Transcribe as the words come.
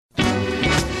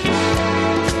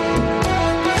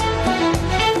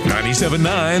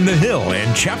97.9 The Hill and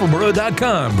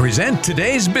ChapelBoro.com present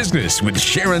Today's Business with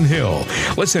Sharon Hill.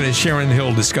 Listen as Sharon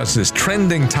Hill discusses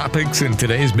trending topics in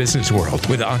today's business world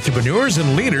with entrepreneurs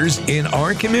and leaders in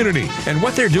our community and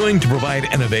what they're doing to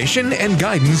provide innovation and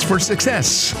guidance for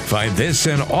success. Find this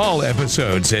and all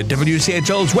episodes at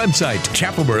WCHL's website,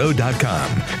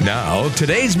 ChapelBoro.com. Now,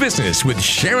 Today's Business with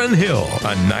Sharon Hill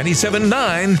on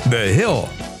 97.9 The Hill.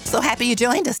 So happy you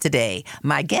joined us today.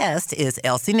 My guest is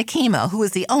Elsie Nakima, who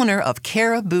is the owner of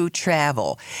Caribou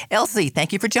Travel. Elsie,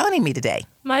 thank you for joining me today.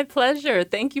 My pleasure.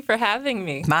 Thank you for having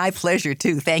me. My pleasure,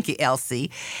 too. Thank you,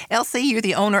 Elsie. Elsie, you're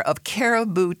the owner of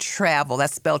Caribou Travel.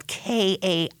 That's spelled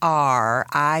Karibu.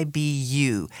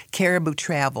 Caribou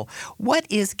Travel. What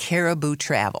is Caribou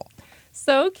Travel?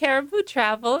 So Caribou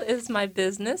Travel is my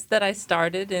business that I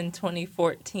started in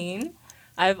 2014.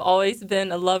 I've always been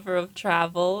a lover of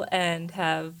travel and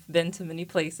have been to many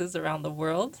places around the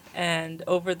world, and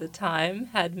over the time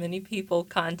had many people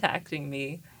contacting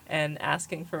me and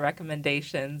asking for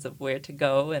recommendations of where to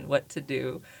go and what to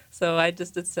do. So I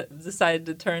just decided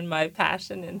to turn my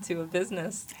passion into a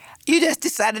business. You just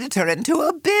decided to turn it into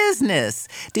a business.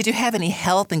 Did you have any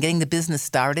help in getting the business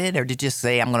started, or did you just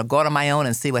say, I'm going to go out on my own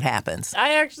and see what happens?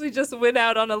 I actually just went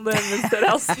out on a limb and said,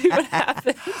 I'll see what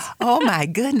happens. Oh, my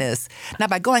goodness. Now,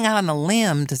 by going out on a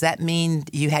limb, does that mean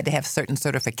you had to have certain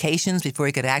certifications before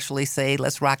you could actually say,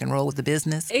 let's rock and roll with the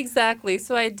business? Exactly.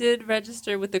 So I did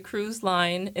register with the Cruise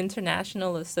Line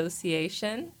International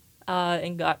Association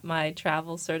and got my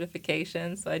travel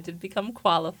certification. So I did become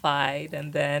qualified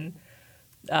and then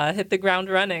hit the ground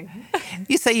running.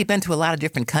 You say you've been to a lot of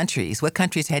different countries. What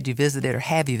countries had you visited or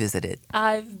have you visited?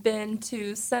 I've been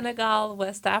to Senegal,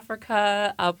 West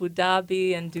Africa, Abu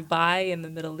Dhabi, and Dubai in the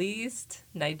Middle East,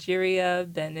 Nigeria,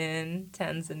 Benin,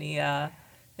 Tanzania,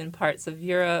 and parts of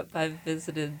Europe. I've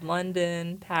visited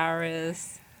London,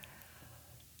 Paris,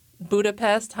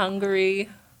 Budapest, Hungary,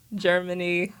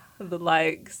 Germany, the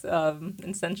likes.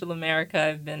 In Central America,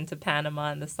 I've been to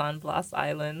Panama and the San Blas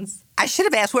Islands. I should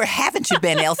have asked, where haven't you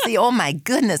been, Elsie? Oh, my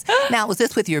goodness. Now, was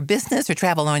this with your business or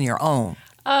travel on your own?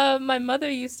 My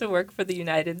mother used to work for the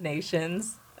United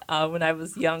Nations when I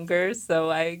was younger,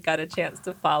 so I got a chance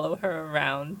to follow her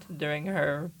around during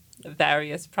her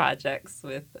various projects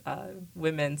with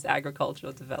women's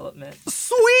agricultural development.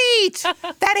 Sweet!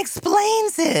 That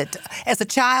explains it. As a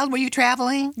child, were you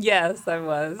traveling? Yes, I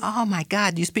was. Oh, my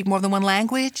God. Do you speak more than one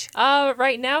language?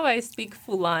 Right now I speak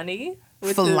Fulani.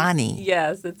 Fulani?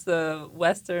 Yes, it's a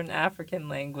Western African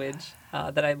language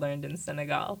that I learned in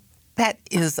Senegal. That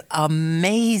is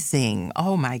amazing.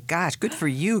 Oh, my gosh. Good for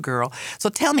you, girl. So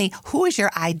tell me, who is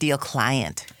your ideal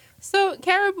client? So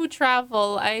Caribou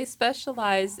Travel, I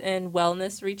specialize in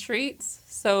wellness retreats.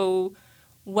 So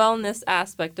wellness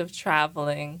aspect of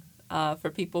traveling for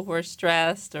people who are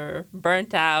stressed or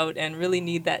burnt out and really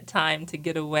need that time to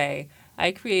get away.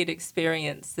 I create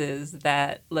experiences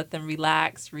that let them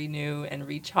relax, renew, and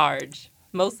recharge,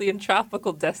 mostly in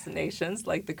tropical destinations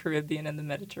like the Caribbean and the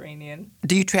Mediterranean.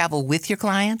 Do you travel with your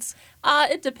clients?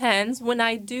 It depends. When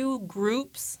I do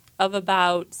groups of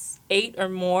about 8 or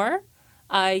more,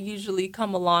 I usually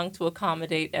come along to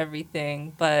accommodate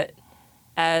everything, but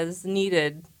as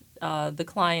needed, the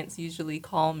clients usually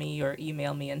call me or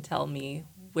email me and tell me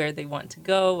where they want to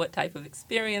go, what type of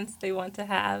experience they want to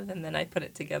have, and then I put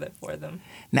it together for them.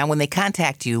 Now, when they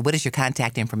contact you, what is your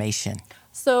contact information?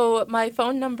 So my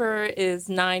phone number is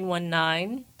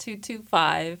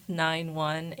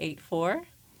 919-225-9184.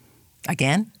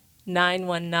 Again?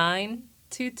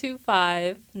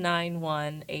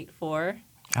 919-225-9184.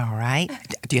 All right.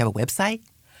 Do you have a website?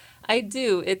 I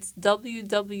do. It's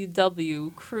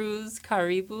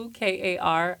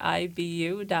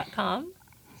www.cruisecaribu.com.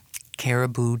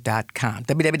 Caribou.com.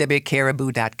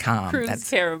 www.caribou.com. Cruise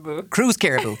Caribou. Cruise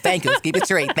Caribou. Thank you. Let's keep it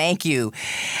straight. Thank you.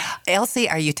 Elsie,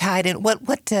 are you tied in?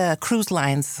 What cruise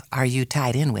lines are you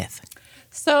tied in with?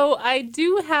 So I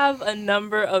do have a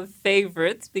number of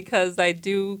favorites because I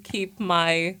do keep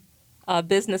my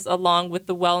business along with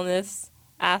the wellness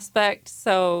aspect.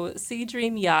 So Sea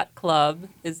Dream Yacht Club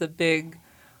is a big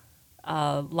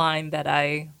line that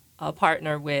I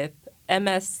partner with.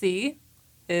 MSC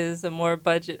is a more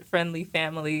budget-friendly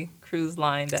family cruise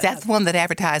line. That's one that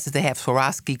advertises they have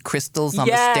Swarovski crystals on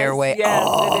the stairway. Yes,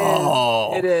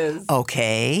 oh, it is.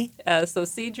 Okay. So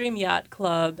Sea Dream Yacht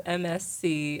Club,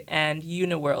 MSC, and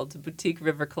Uniworld Boutique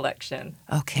River Collection.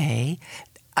 Okay.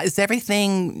 Is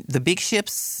everything the big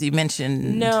ships you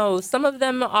mentioned? No, some of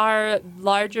them are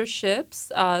larger ships.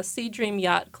 Sea Dream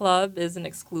Yacht Club is an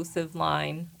exclusive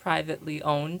line, privately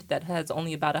owned, that has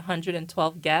only about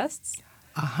 112 guests.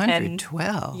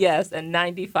 112? Yes, and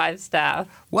 95 staff.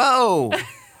 Whoa!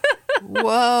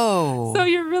 Whoa. So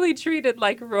you're really treated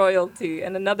like royalty.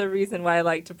 And another reason why I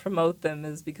like to promote them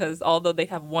is because although they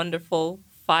have wonderful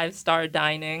 5-star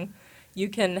dining, you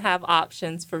can have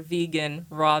options for vegan,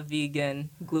 raw vegan,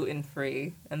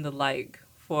 gluten-free, and the like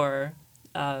for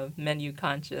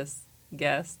menu-conscious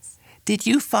guests. Did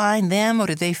you find them or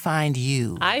did they find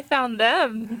you? I found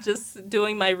them just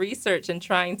doing my research and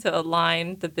trying to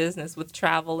align the business with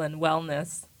travel and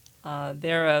wellness.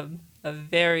 They're a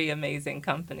very amazing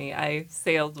company. I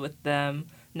sailed with them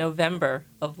November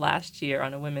of last year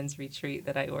on a women's retreat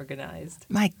that I organized.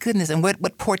 My goodness. And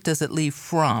what port does it leave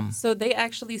from? So they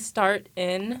actually start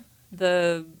in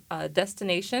the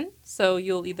destination. So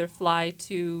you'll either fly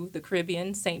to the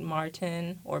Caribbean, St.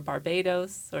 Martin, or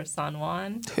Barbados, or San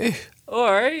Juan.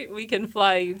 Or we can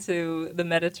fly you to the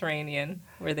Mediterranean,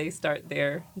 where they start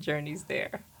their journeys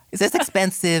there. Is this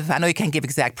expensive? I know you can't give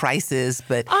exact prices,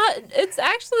 but... It's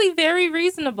actually very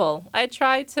reasonable. I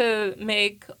try to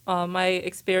make my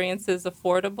experiences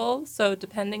affordable. So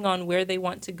depending on where they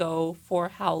want to go, for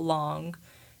how long,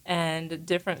 and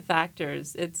different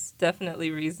factors, it's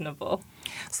definitely reasonable.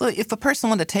 So if a person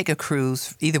wanted to take a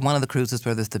cruise, either one of the cruises,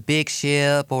 whether it's the big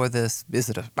ship or I'm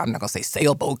not going to say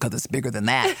sailboat because it's bigger than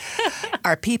that,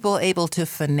 are people able to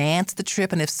finance the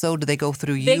trip? And if so, do they go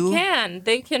through you? They can.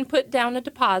 They can put down a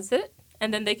deposit,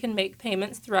 and then they can make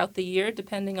payments throughout the year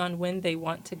depending on when they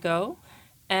want to go.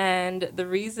 And the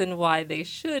reason why they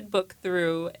should book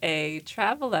through a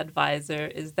travel advisor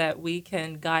is that we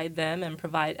can guide them and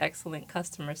provide excellent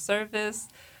customer service,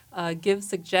 give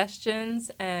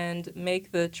suggestions, and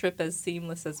make the trip as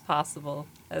seamless as possible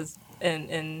as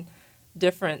in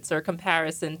difference or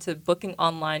comparison to booking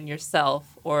online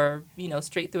yourself or,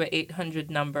 straight through an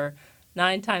 800 number.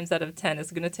 9 times out of 10,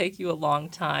 it's going to take you a long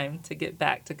time to get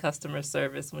back to customer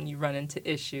service when you run into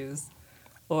issues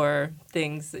or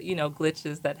things,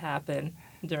 glitches that happen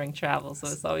during travel. So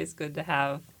it's always good to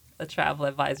have a travel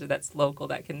advisor that's local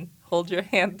that can hold your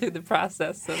hand through the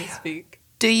process, so to speak.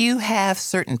 Do you have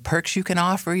certain perks you can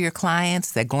offer your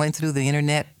clients that going through the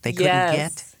internet they couldn't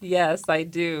get? Yes, I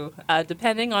do.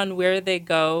 Depending on where they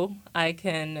go, I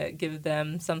can give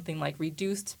them something like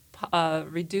reduced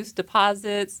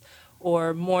deposits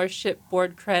or more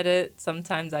shipboard credit.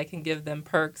 Sometimes I can give them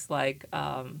perks like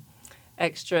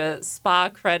extra spa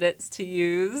credits to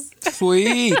use.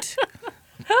 Sweet.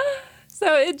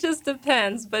 So it just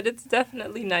depends, but it's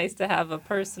definitely nice to have a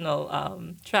personal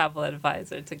travel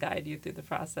advisor to guide you through the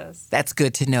process. That's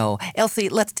good to know. Elsie,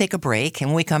 let's take a break,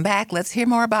 and when we come back, let's hear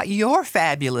more about your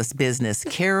fabulous business,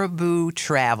 Caribou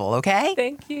Travel, okay?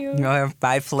 Thank you.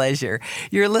 My pleasure.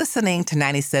 You're listening to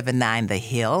 97.9 The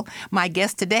Hill. My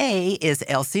guest today is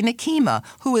Elsie Nekema,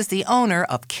 who is the owner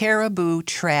of Caribou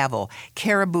Travel.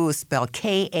 Caribou is spelled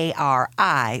K-A-R-I-B-U,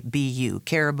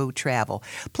 Caribou Travel.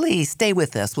 Please stay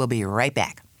with us. We'll be right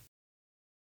back.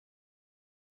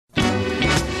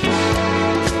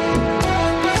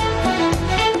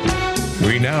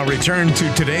 We now return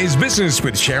to Today's Business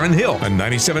with Sharon Hill on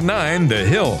 97.9 The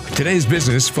Hill. Today's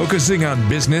Business focusing on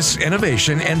business,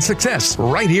 innovation, and success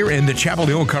right here in the Chapel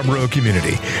Hill Carrboro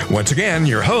community. Once again,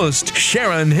 your host,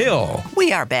 Sharon Hill.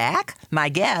 We are back. My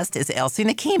guest is Elsie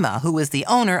Nekema, who is the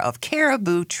owner of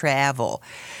Caribou Travel.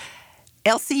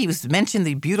 Elsie, you mentioned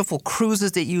the beautiful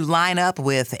cruises that you line up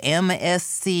with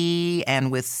MSC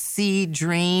and with Sea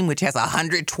Dream, which has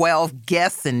 112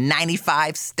 guests and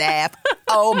 95 staff.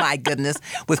 Oh, my goodness.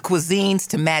 With cuisines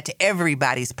to match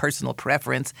everybody's personal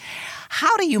preference.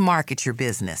 How do you market your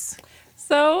business?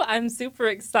 So I'm super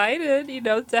excited,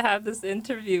 to have this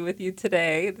interview with you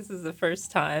today. This is the first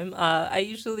time. I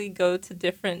usually go to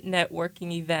different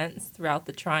networking events throughout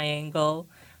the Triangle.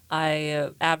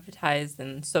 I advertise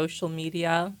in social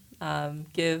media,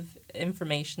 give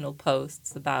informational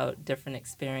posts about different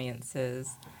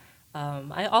experiences.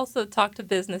 I also talk to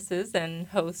businesses and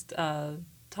host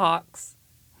talks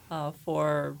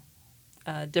for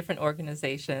different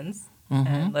organizations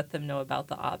and let them know about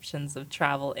the options of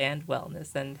travel and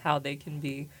wellness and how they can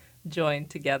be joined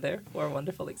together for a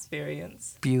wonderful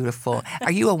experience. Beautiful.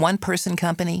 Are you a one-person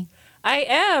company? I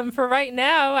am for right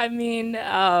now. I mean,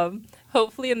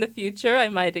 hopefully in the future I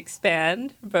might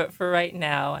expand, but for right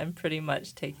now I'm pretty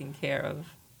much taking care of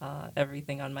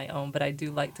everything on my own. But I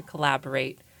do like to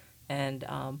collaborate and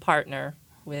partner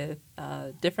with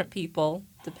different people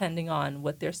depending on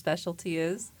what their specialty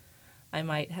is. I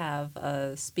might have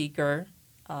a speaker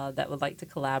that would like to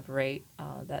collaborate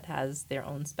that has their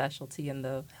own specialty in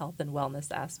the health and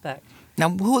wellness aspect. Now,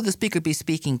 who would the speaker be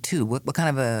speaking to? What kind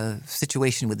of a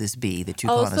situation would this be that you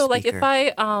call a speaker? So like if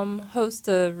I host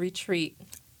a retreat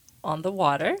on the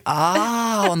water.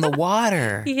 Ah, on the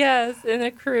water. Yes, in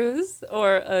a cruise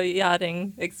or a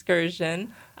yachting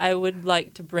excursion, I would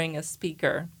like to bring a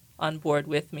speaker on board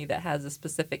with me that has a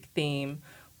specific theme,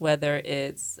 whether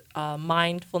it's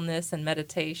mindfulness and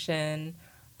meditation,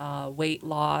 weight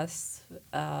loss,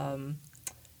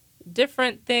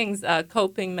 different things,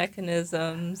 coping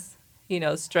mechanisms,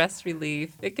 stress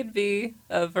relief. It could be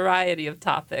a variety of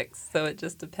topics, so it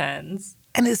just depends.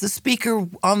 And is the speaker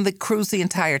on the cruise the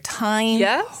entire time?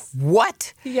 Yes.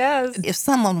 What? Yes. If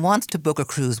someone wants to book a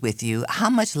cruise with you, how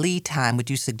much lead time would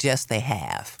you suggest they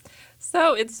have?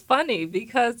 So it's funny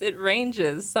because it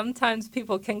ranges. Sometimes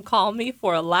people can call me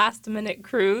for a last-minute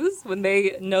cruise when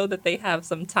they know that they have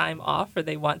some time off or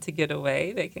they want to get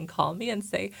away. They can call me and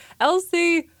say,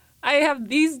 Elsie, I have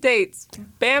these dates.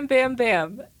 Bam, bam,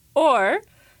 bam. Or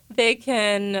they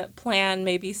can plan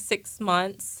maybe 6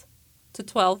 months to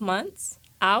 12 months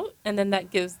out, and then that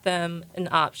gives them an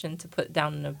option to put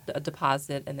down a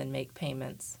deposit and then make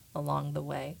payments along the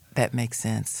way. That makes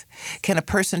sense. Can a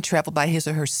person travel by his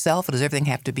or herself, or does everything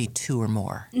have to be 2 or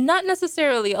more? Not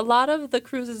necessarily. A lot of the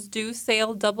cruises do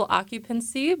sail double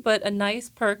occupancy, but a nice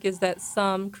perk is that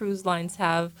some cruise lines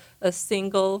have a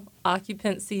single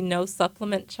occupancy, no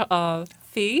supplement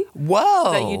fee.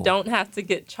 Whoa! That you don't have to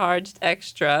get charged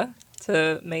extra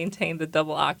to maintain the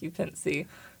double occupancy.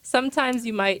 Sometimes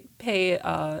you might pay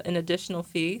an additional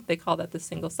fee. They call that the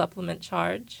single supplement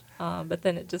charge. But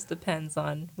then it just depends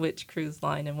on which cruise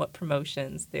line and what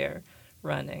promotions they're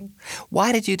running.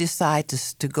 Why did you decide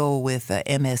to go with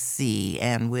MSC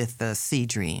and with Sea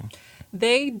Dream?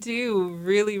 They do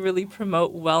really, really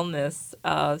promote wellness.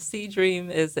 Sea Dream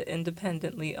is an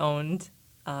independently owned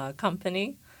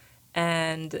company,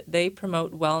 and they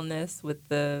promote wellness with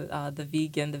the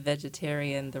vegan, the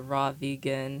vegetarian, the raw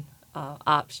vegan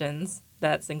options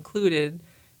that's included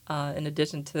in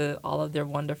addition to all of their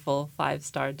wonderful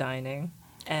 5-star dining.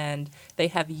 And they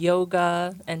have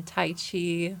yoga and Tai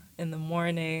Chi in the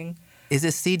morning. Is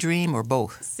this Sea Dream or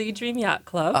both? Sea Dream Yacht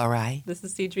Club. All right. This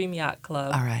is Sea Dream Yacht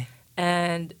Club. All right.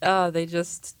 And they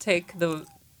just take the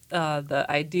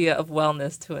idea of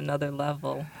wellness to another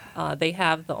level. They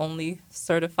have the only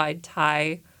certified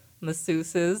Thai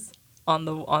masseuses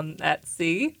at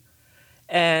sea.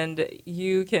 And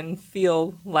you can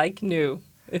feel like new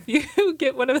if you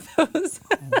get one of those.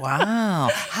 Wow.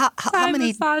 How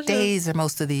many massages. days are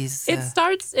most of these? It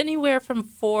starts anywhere from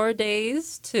 4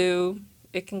 days to,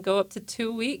 it can go up to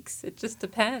 2 weeks. It just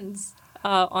depends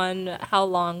on how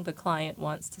long the client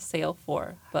wants to sail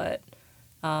for. But,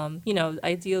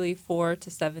 ideally 4 to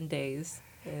 7 days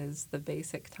is the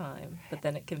basic time, but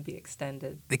then it can be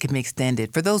extended. It can be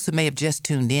extended. For those who may have just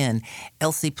tuned in,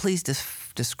 Elsie, please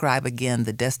describe again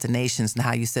the destinations and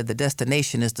how you said the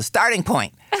destination is the starting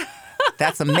point.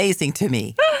 That's amazing to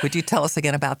me. Would you tell us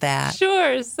again about that?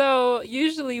 Sure. So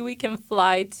usually we can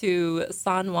fly to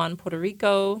San Juan, Puerto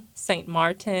Rico, St.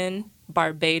 Martin,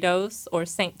 Barbados, or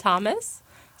St. Thomas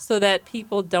so that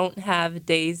people don't have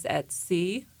days at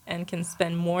sea and can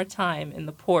spend more time in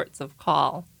the ports of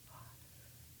call.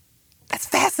 That's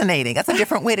fascinating. That's a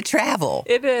different way to travel.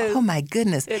 It is. Oh, my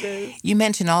goodness. It is. You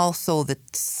mentioned also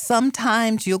that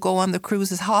sometimes you'll go on the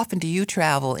cruises. How often do you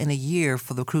travel in a year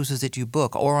for the cruises that you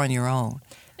book or on your own?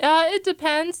 It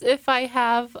depends. If I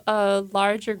have a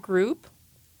larger group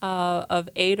of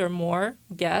 8 or more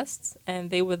guests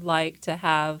and they would like to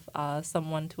have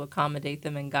someone to accommodate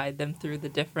them and guide them through the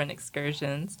different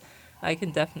excursions, I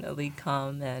can definitely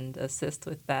come and assist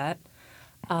with that.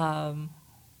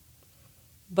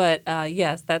 But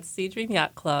yes, that's Sea Dream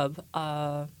Yacht Club.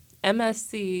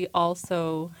 MSC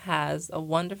also has a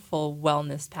wonderful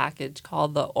wellness package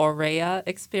called the Aurea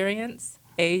Experience,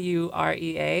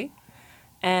 AUREA.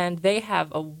 And they have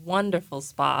a wonderful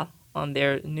spa on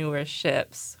their newer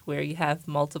ships where you have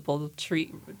multiple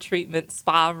treatment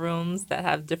spa rooms that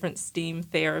have different steam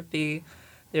therapy.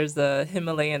 There's a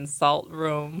Himalayan salt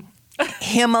room.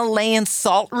 Himalayan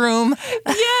salt room?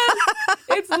 Yes.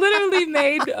 It's literally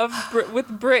made with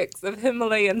bricks of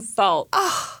Himalayan salt.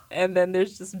 Oh. And then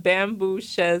there's just bamboo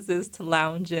chaises to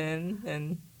lounge in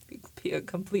and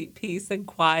complete peace and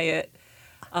quiet.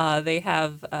 They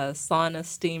have sauna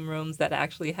steam rooms that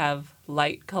actually have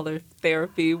light color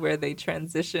therapy where they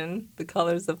transition the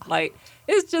colors of light.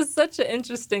 It's just such an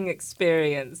interesting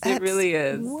experience. It really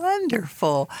is.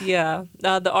 Wonderful. Yeah.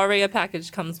 The Aurea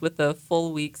package comes with a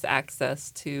full week's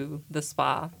access to the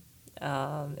spa.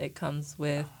 It comes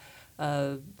with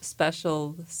a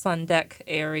special sun deck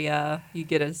area. You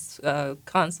get a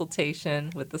consultation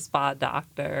with the spa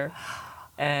doctor.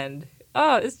 And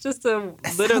it's just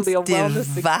literally a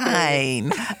wellness divine.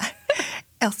 experience.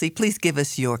 Elsie, please give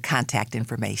us your contact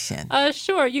information.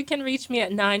 Sure. You can reach me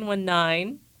at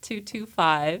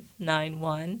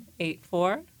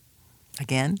 919-225-9184.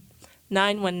 Again?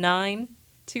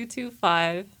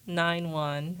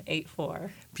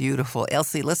 919-225-9184. Beautiful.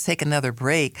 Elsie, let's take another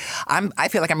break. I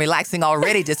feel like I'm relaxing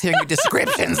already just hearing your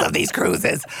descriptions of these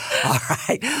cruises. All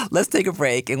right, let's take a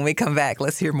break. And when we come back,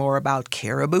 let's hear more about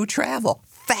Caribou Travel.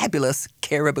 Fabulous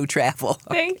Caribou Travel.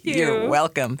 Thank you. You're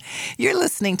welcome. You're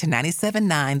listening to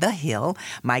 97.9 The Hill.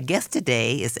 My guest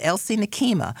today is Elsie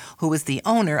Nekema, who is the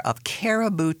owner of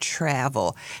Caribou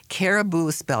Travel. Caribou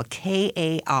is spelled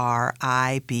K-A-R-I-B-U.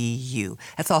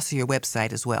 That's also your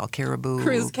website as well, Caribou.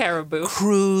 Cruise Caribou.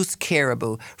 Cruise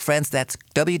Caribou. Friends, that's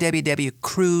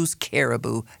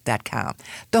www.cruisecaribou.com.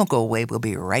 Don't go away. We'll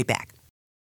be right back.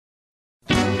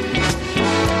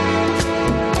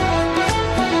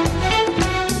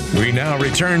 We now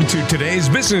return to Today's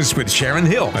Business with Sharon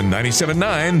Hill on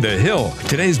 97.9 The Hill.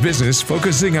 Today's Business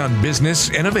focusing on business,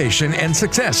 innovation, and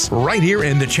success right here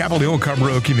in the Chapel Hill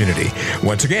Carrboro community.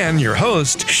 Once again, your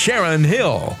host, Sharon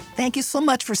Hill. Thank you so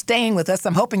much for staying with us.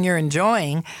 I'm hoping you're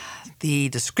enjoying the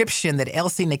description that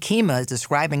Elsie Nekema is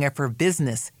describing of her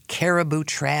business, Caribou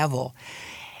Travel.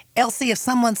 Elsie, if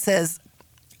someone says,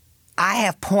 I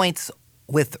have points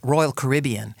with Royal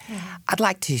Caribbean. I'd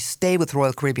like to stay with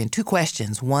Royal Caribbean. Two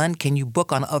questions. One, can you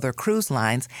book on other cruise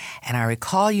lines? And I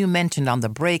recall you mentioned on the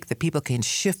break that people can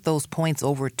shift those points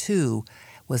over to,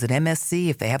 was it MSC,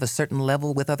 if they have a certain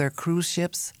level with other cruise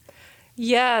ships?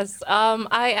 Yes,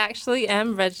 I actually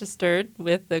am registered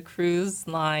with the Cruise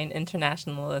Line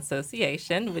International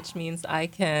Association, which means I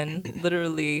can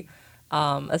literally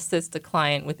assist a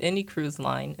client with any cruise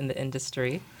line in the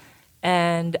industry.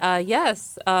 And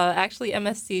yes, actually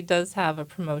MSC does have a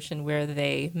promotion where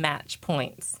they match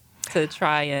points to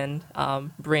try and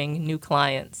bring new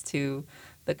clients to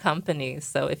the company.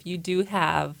 So if you do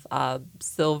have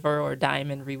silver or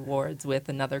diamond rewards with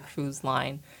another cruise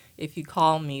line, if you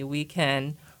call me, we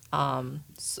can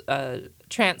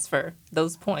transfer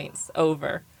those points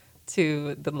over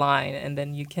to the line, and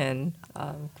then you can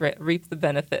reap the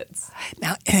benefits.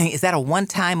 Now, is that a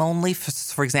one-time only?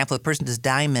 For example, a person does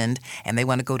diamond and they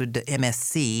want to go to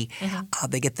MSC,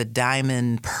 they get the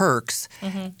diamond perks.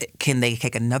 Can they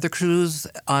take another cruise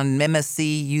on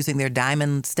MSC using their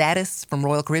diamond status from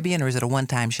Royal Caribbean, or is it a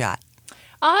one-time shot?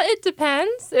 It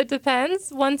depends. It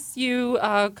depends. Once you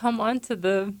come onto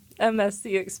the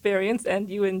MSC experience and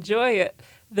you enjoy it,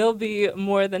 they'll be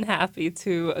more than happy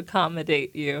to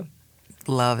accommodate you.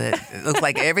 Love it. It looks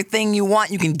like everything you want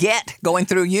you can get going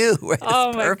through you. It's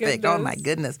Oh, my perfect. goodness. Oh, my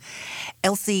goodness.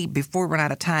 Elsie, before we run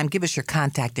out of time, give us your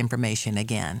contact information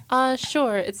again.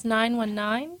 Sure. It's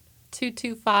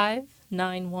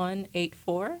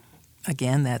 919-225-9184.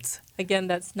 Again, that's... Again,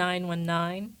 that's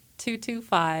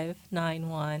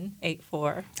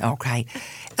 919-225-9184. Okay.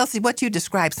 Elsie, what you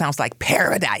described sounds like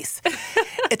paradise.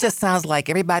 It just sounds like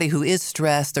everybody who is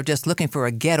stressed or just looking for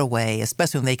a getaway,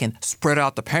 especially when they can spread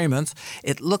out the payments,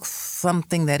 it looks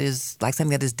something that is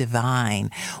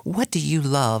divine. What do you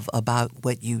love about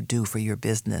what you do for your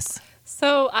business?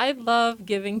 So I love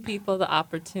giving people the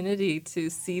opportunity to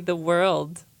see the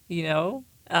world, you know.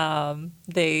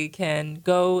 They can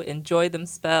go enjoy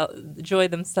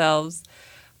themselves,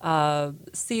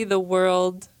 see the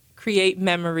world, create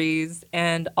memories,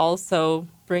 and also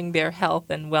bring their health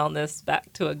and wellness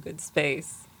back to a good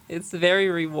space. It's very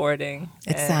rewarding.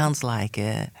 It sounds like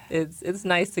it. It's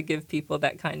nice to give people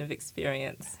that kind of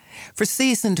experience. For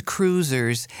seasoned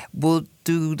cruisers,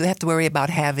 do they have to worry about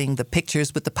having the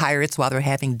pictures with the pirates while they're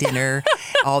having dinner,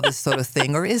 all this sort of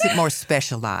thing, or is it more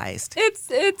specialized?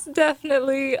 It's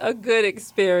definitely a good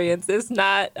experience. It's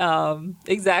not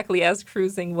exactly as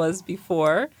cruising was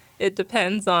before. It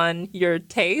depends on your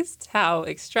taste, how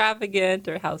extravagant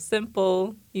or how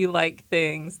simple you like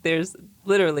things. There's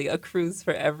literally a cruise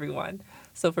for everyone.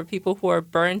 So for people who are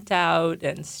burnt out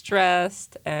and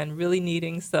stressed and really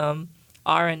needing some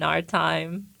R&R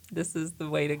time, this is the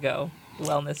way to go,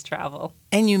 wellness travel.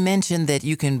 And you mentioned that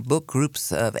you can book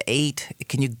groups of 8.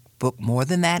 Can you book more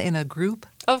than that in a group?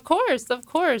 Of course. The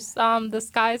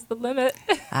sky's the limit.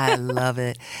 I love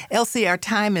it. Elsie, our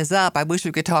time is up. I wish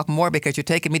we could talk more because you're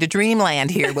taking me to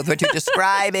dreamland here with what you're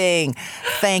describing.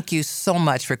 Thank you so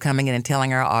much for coming in and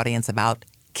telling our audience about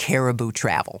Caribou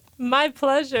Travel. My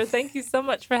pleasure. Thank you so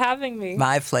much for having me.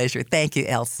 My pleasure. Thank you,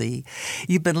 Elsie.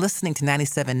 You've been listening to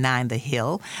 97.9 The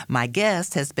Hill. My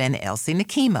guest has been Elsie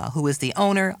Nekema, who is the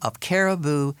owner of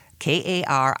Caribou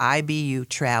KARIBU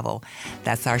Travel.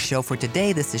 That's our show for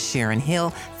today. This is Sharon Hill.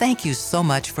 Thank you so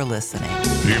much for listening.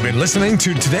 You've been listening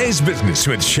to Today's Business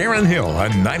with Sharon Hill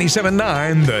on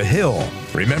 97.9 The Hill.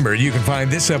 Remember, you can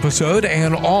find this episode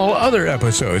and all other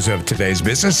episodes of Today's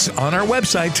Business on our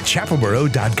website,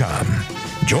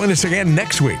 chapelboro.com. Join us again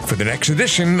next week for the next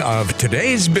edition of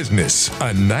Today's Business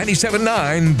on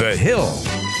 97.9 The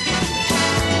Hill.